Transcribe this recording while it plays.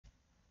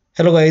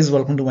Hello guys,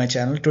 welcome to my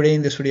channel. Today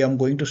in this video I'm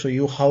going to show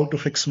you how to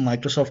fix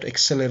Microsoft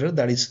Excel error,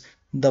 that is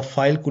the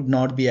file could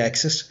not be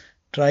accessed.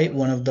 Try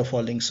one of the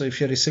following. So if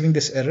you're receiving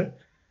this error,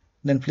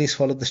 then please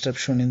follow the steps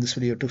shown in this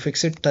video. To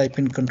fix it, type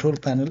in control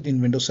panel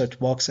in Windows search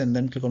box and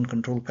then click on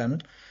control panel.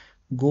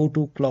 Go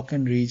to clock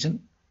and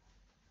region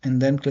and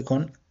then click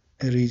on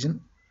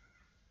region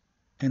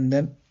and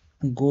then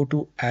go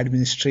to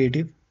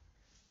administrative,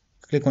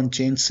 click on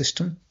change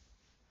system.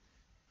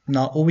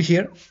 Now over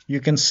here,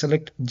 you can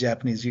select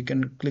Japanese. You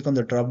can click on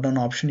the drop down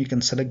option. You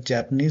can select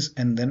Japanese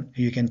and then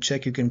you can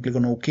check. You can click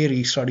on OK,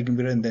 restart your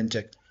computer and then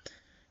check.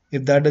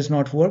 If that does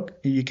not work,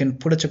 you can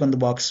put a check on the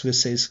box which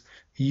says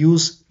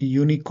use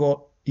Unicode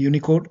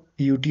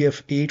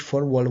UTF-8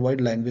 for worldwide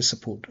language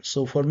support.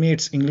 So for me,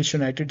 it's English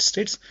United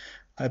States.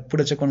 I put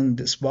a check on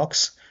this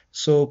box.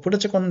 So put a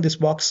check on this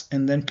box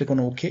and then click on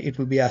OK. It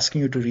will be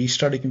asking you to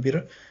restart your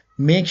computer.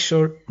 Make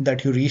sure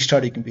that you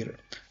restart your computer.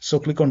 So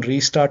click on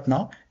restart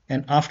now.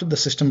 And after the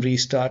system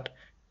restart,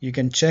 you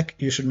can check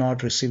you should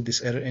not receive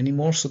this error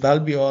anymore. So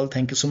that'll be all.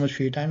 Thank you so much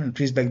for your time and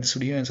please like this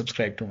video and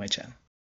subscribe to my channel.